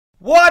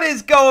What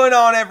is going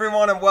on,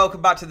 everyone, and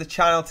welcome back to the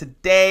channel.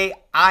 Today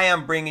I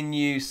am bringing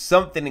you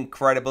something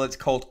incredible. It's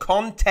called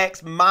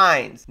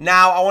Contextminds.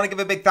 Now I want to give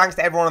a big thanks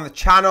to everyone on the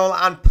channel,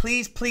 and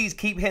please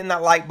keep hitting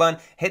that like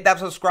button, hit that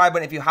subscribe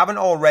button if you haven't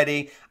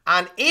already,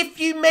 and if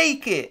you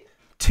make it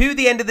to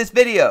the end of this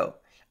video,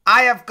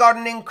 I have got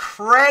an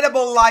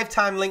incredible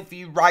lifetime link for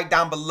you right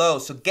down below.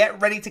 So get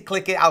ready to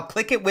click it. I'll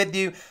click it with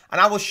you and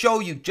I will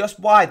show you just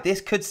why this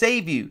could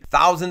save you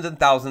thousands and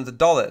thousands of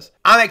dollars.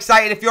 I'm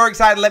excited. If you're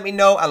excited, let me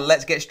know and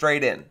let's get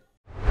straight in.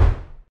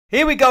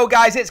 Here we go,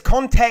 guys. It's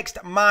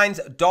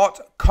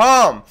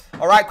Contextminds.com.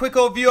 All right, quick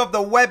overview of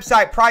the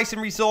website, pricing,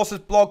 resources,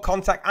 blog,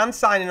 contact, and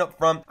signing up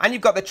from. And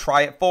you've got the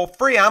try it for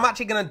free. I'm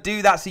actually going to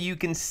do that so you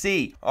can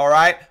see. All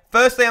right.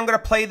 Firstly, I'm going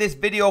to play this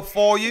video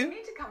for you.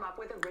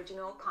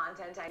 Original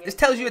content. This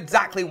tells you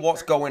exactly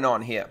what's going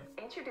on here.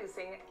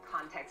 Introducing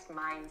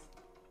Contextminds.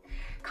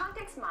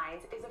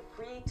 Contextminds is a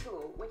free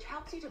tool which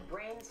helps you to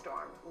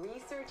brainstorm,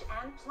 research,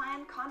 and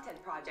plan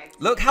content projects.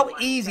 Look how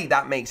easy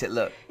that makes it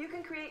look. You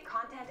can create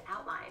content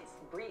outlines,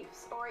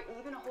 briefs, or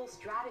even a whole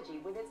strategy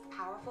with its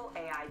powerful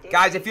AI data.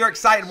 Guys, if you're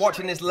excited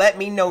watching this, let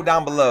me know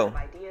down below.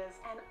 Ideas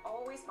and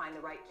always find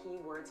the right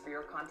keywords for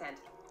your content.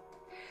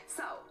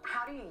 So,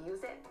 how do you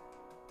use it?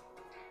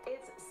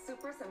 It's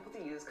super simple to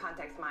use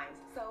Contextminds,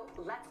 so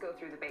let's go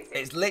through the basics.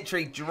 It's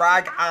literally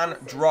drag and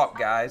drop,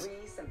 guys.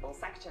 Three simple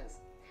sections.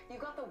 You've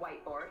got the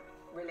whiteboard,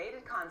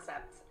 related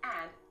concepts,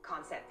 and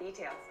concept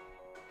details.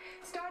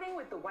 Starting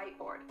with the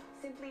whiteboard,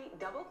 simply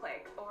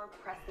double-click or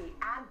press the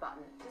Add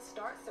button to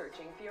start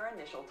searching for your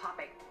initial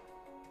topic.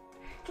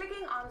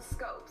 Clicking on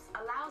Scopes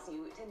allows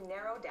you to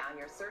narrow down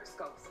your search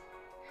scopes.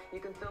 You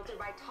can filter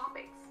by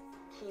topics,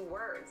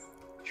 keywords,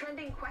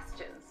 trending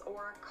questions,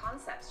 or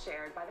concepts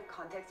shared by the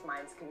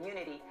Contextminds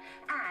community.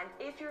 And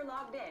if you're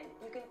logged in,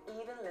 you can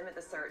even limit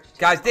the search to...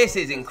 Guys, this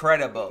is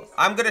incredible.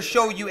 I'm going to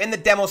show you in the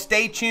demo.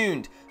 Stay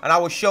tuned, and I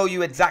will show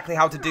you exactly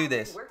how to do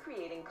this. We're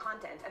creating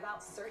content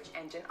about search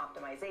engine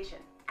optimization,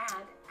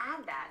 and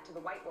add that to the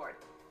whiteboard.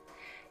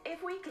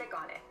 If we click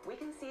on it, we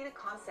can see the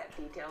concept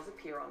details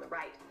appear on the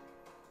right.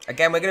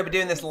 Again, we're going to be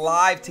doing this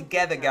live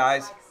together,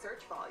 guys. Like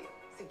search volume,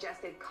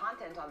 suggested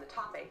content on the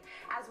topic,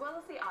 as well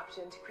as the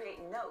option to create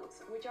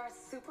notes, which are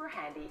super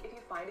handy if you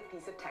find a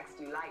piece of text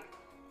you like.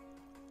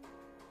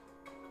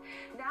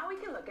 Now we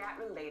can look at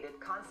related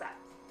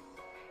concepts.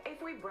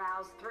 If we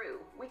browse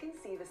through, we can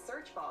see the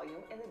search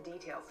volume in the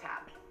Details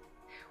tab.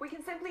 We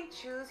can simply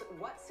choose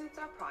what suits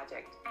our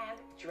project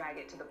and drag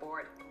it to the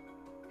board.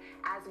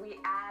 As we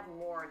add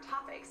more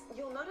topics,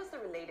 you'll notice the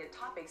related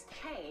topics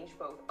change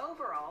both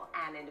overall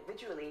and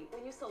individually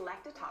when you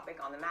select a topic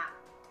on the map.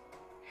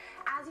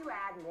 As you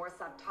add more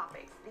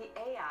subtopics, the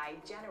AI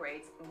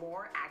generates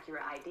more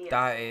accurate ideas.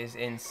 That is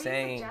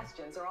insane. These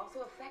suggestions are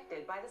also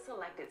affected by the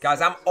selected.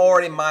 Guys, I'm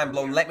already mind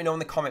blown. Let me know in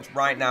the comments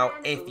right now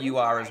if you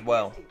are as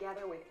well.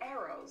 Together with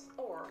arrows,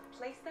 or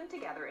place them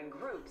together in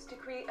groups to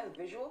create a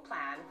visual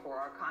plan for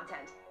our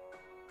content.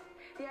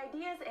 The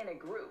ideas in a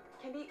group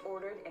can be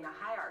ordered in a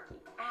hierarchy,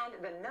 and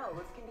the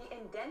nodes can be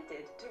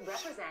indented to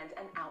represent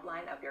an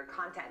outline of your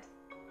content.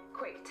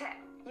 Quick tip,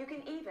 you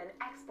can even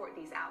export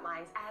these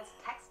outlines as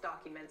text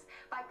documents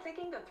by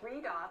clicking the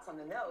three dots on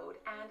the node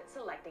and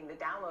selecting the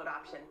download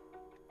option.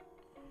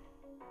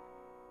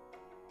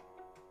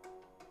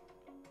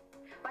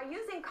 By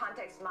using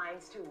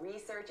Contextminds to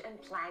research and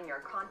plan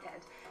your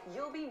content,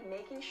 you'll be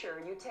making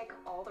sure you tick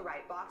all the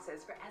right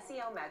boxes for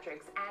SEO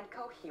metrics and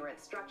coherent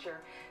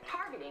structure,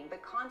 targeting the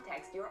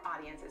context your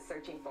audience is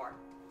searching for.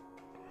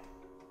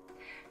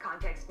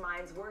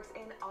 Contextminds works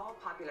in all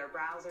popular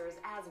browsers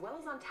as well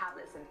as on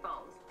tablets and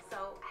phones.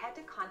 So head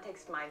to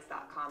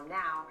Contextminds.com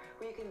now,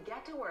 where you can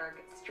get to work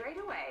straight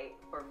away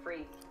for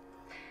free.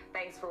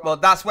 Thanks for watching. Well,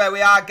 that's where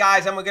we are,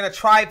 guys, and we're going to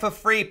try it for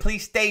free.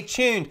 Please stay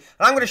tuned.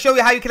 And I'm going to show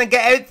you how you can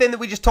get everything that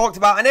we just talked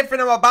about and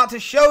everything I'm about to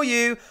show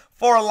you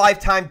for a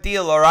lifetime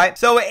deal, all right?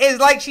 So it is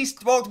like she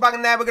talked about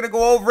in there. We're going to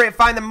go over it,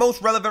 find the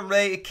most relevant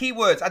related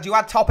keywords. As you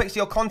add topics to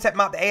your concept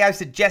map, the AI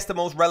suggests the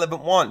most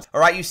relevant ones,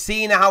 all right? You've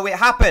seen how it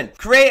happened.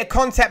 Create a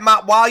concept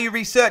map while you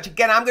research.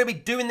 Again, I'm going to be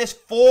doing this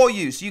for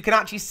you so you can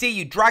actually see.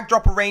 You drag,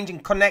 drop, arrange,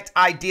 and connect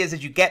ideas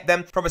as you get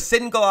them from a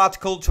single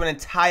article to an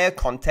entire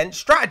content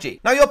strategy.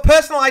 Now, your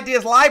personal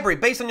ideas library,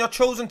 based on your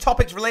chosen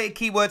topics, related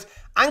keywords,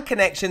 and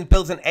connections,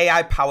 builds an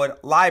AI-powered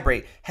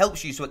library.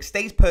 Helps you so it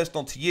stays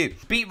personal to you.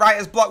 Beat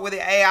writer's block with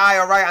the AI,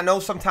 all right? I know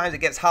sometimes it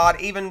gets hard.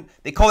 Even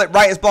they call it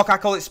writer's block, I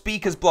call it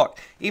speaker's block.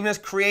 Even as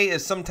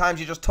creators, sometimes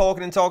you're just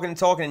talking and talking and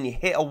talking and you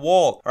hit a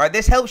wall, all right?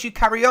 This helps you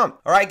carry on,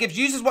 all right? It gives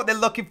users what they're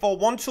looking for.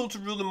 One tool to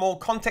rule them all.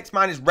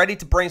 Contextmind is ready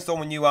to brainstorm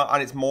when you are,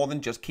 and it's more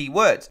than just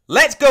keywords.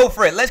 Let's go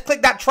for it. Let's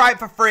click that try it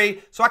for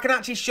free so I can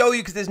actually show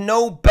you, because there's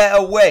no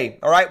better way,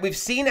 all right? We've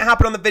seen it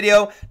happen on the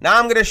video. Now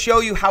I'm going to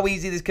show you how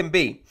easy this can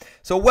be.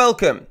 So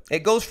welcome.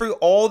 It goes through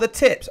all the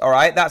tips, all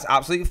right? That's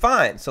absolutely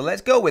fine. So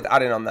let's go with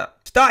adding on that.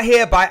 Start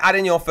here by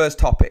adding your first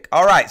topic.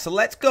 All right, so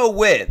let's go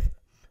with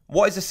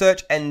what is the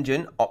search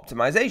engine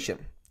optimization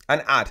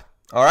and add,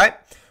 all right?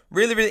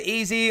 Really, really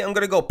easy. I'm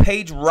going to go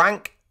page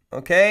rank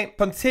Okay,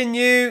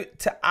 continue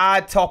to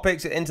add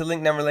topics into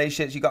LinkedIn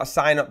relationships. You got to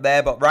sign up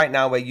there, but right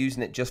now we're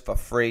using it just for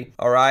free.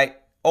 All right,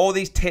 all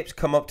these tips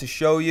come up to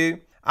show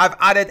you. I've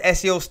added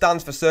SEO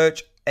stands for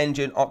search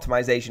engine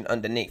optimization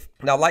underneath.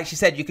 Now, like she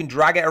said, you can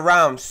drag it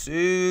around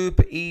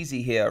super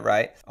easy here,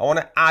 right? I want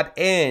to add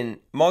in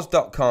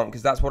moz.com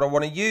because that's what I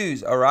want to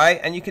use, all right?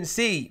 And you can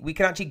see we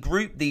can actually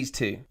group these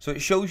two. So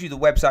it shows you the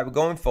website we're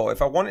going for.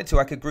 If I wanted to,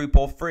 I could group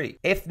all three.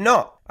 If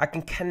not, I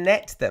can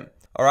connect them,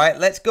 all right?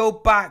 Let's go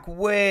back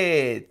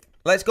with,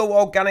 let's go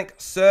organic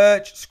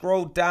search,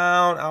 scroll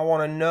down. I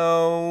want to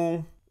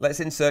know, let's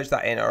insert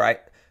that in, all right?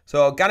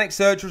 So organic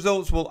search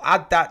results, we'll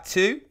add that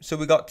too. So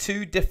we got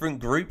two different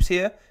groups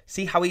here.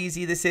 See how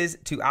easy this is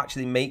to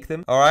actually make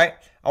them, all right?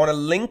 I want to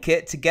link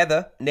it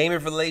together. Name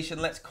of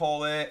relation, let's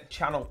call it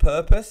channel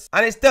purpose.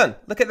 And it's done.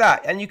 Look at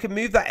that. And you can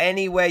move that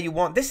anywhere you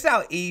want. This is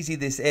how easy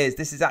this is.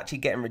 This is actually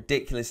getting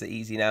ridiculously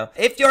easy now.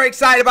 If you're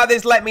excited about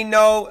this, let me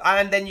know.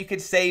 And then you can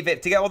save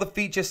it. To get all the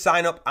features,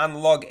 sign up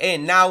and log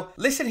in. Now,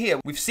 listen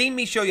here. We've seen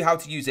me show you how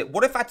to use it.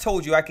 What if I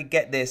told you I could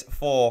get this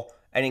for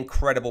an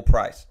incredible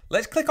price?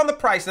 Let's click on the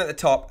pricing at the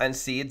top and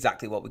see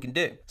exactly what we can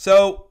do.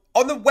 So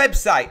on the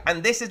website,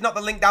 and this is not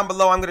the link down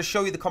below, I'm going to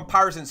show you the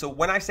comparison. So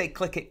when I say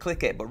click it,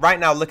 click it. But right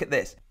now, look at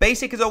this.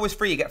 Basic is always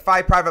free. You get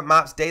 5 private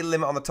maps, daily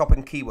limit on the top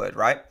and keyword,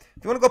 right?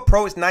 If you want to go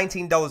pro, it's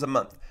 $19 a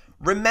month.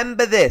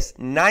 Remember this,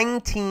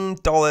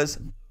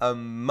 $19 a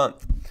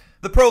month.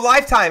 The pro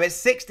lifetime is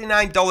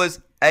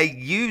 $69 a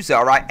user,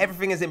 all right?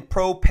 Everything is in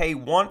pro pay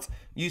once,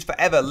 use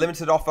forever,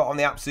 limited offer on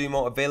the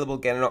AppSumo, available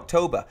again in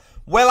October.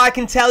 Well, I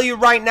can tell you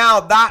right now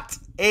that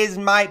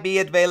might be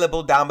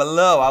available down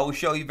below. I will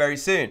show you very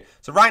soon.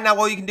 So right now,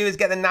 all you can do is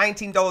get the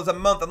 $19 a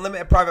month,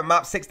 unlimited private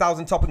map,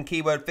 6,000 top and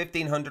keyword,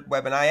 1,500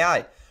 web and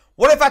AI.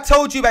 What if I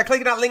told you by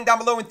clicking that link down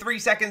below in 3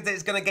 seconds that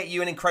it's going to get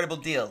you an incredible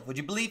deal? Would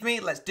you believe me?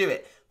 Let's do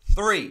it.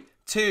 3,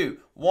 2,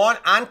 1,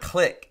 and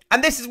click.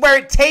 And this is where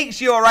it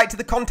takes you, all right, to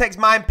the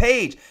Contextminds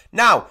page.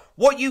 Now,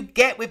 what you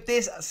get with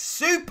this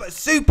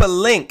super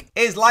link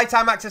is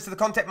lifetime access to the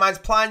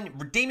Contextminds plan.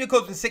 Redeem your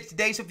codes in 60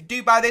 days. So if you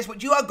do buy this,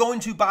 which you are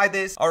going to buy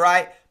this, all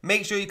right,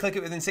 make sure you click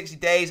it within 60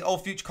 days, all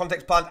future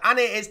context plans, and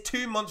it is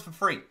 2 months for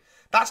free.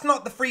 That's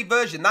not the free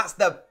version. That's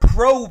the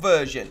pro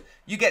version.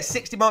 You get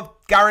 60-month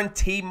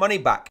guarantee money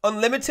back.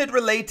 Unlimited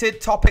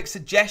related topic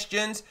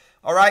suggestions,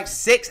 all right,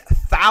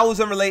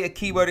 6,000 related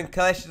keyword and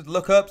collected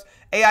lookups,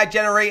 AI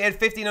generated,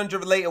 1,500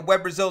 related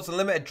web results,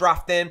 unlimited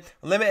drafting,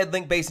 unlimited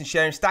link based and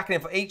sharing, stacking in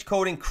for each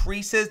code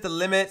increases the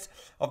limits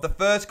of the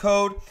first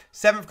code,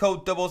 7th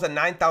code doubles, and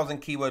 9,000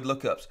 keyword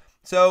lookups.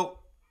 So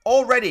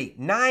already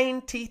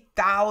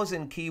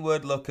 90,000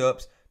 keyword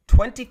lookups,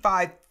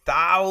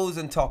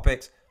 25,000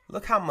 topics.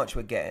 Look how much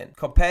we're getting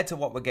compared to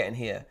what we're getting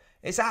here.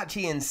 It's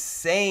actually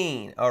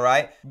insane, all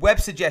right? Web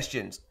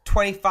suggestions,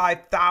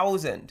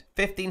 25,000,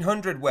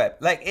 1,500 web.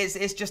 Like,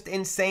 it's just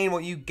insane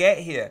what you get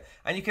here.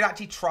 And you can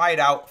actually try it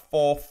out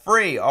for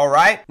free, all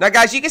right? Now,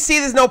 guys, you can see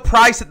there's no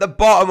price at the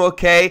bottom,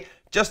 okay?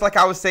 Just like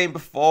I was saying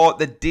before,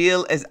 the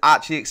deal is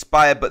actually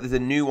expired, but there's a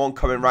new one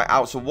coming right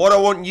out. So what I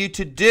want you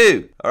to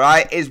do, all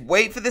right, is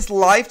wait for this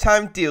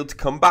lifetime deal to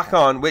come back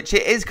on, which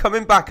it is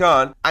coming back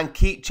on, and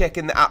keep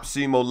checking the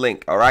AppSumo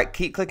link, all right?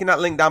 Keep clicking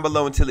that link down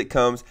below until it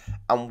comes,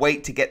 and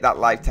wait to get that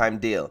lifetime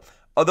deal.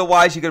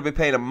 Otherwise, you're going to be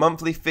paying a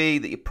monthly fee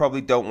that you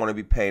probably don't want to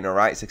be paying, all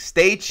right? So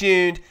stay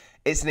tuned.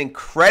 It's an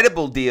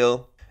incredible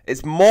deal.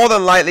 It's more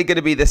than likely going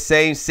to be the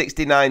same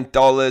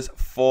 $69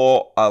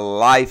 for a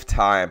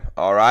lifetime,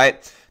 all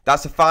right?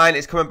 That's a fine.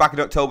 It's coming back in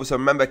October, so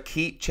remember,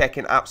 keep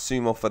checking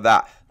AppSumo for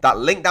that. That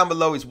link down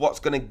below is what's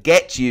going to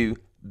get you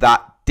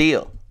that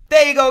deal.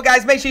 There you go,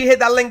 guys. Make sure you hit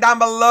that link down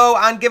below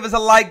and give us a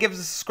like, give us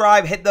a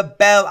subscribe, hit the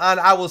bell, and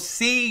I will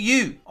see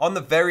you on the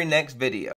very next video.